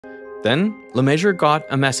Then, LeMessurier got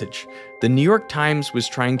a message. The New York Times was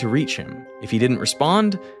trying to reach him. If he didn't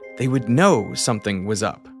respond, they would know something was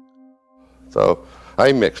up. So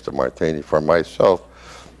I mixed a martini for myself,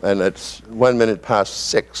 and it's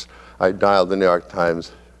 6:01. I dialed the New York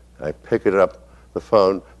Times. I pick it up, the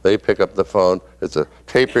phone. They pick up the phone. It's a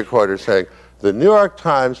tape recorder saying, "The New York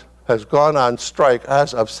Times has gone on strike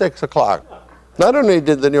as of 6 o'clock. Not only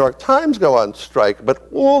did the New York Times go on strike, but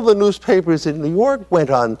all the newspapers in New York went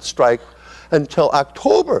on strike until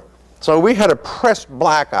October. So we had a press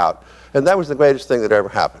blackout, and that was the greatest thing that ever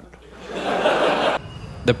happened.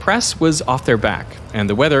 The press was off their back, and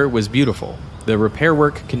the weather was beautiful. The repair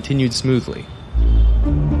work continued smoothly.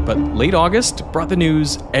 But late August brought the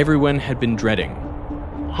news everyone had been dreading.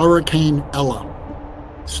 Hurricane Ella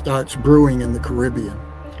starts brewing in the Caribbean,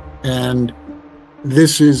 and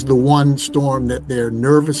this is the one storm that they're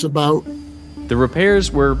nervous about. The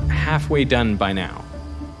repairs were halfway done by now.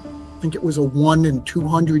 I think it was a 1 in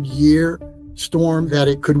 200 year storm that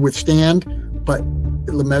it could withstand, but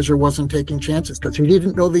LeMessurier wasn't taking chances because he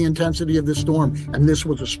didn't know the intensity of the storm, and this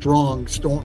was a strong storm.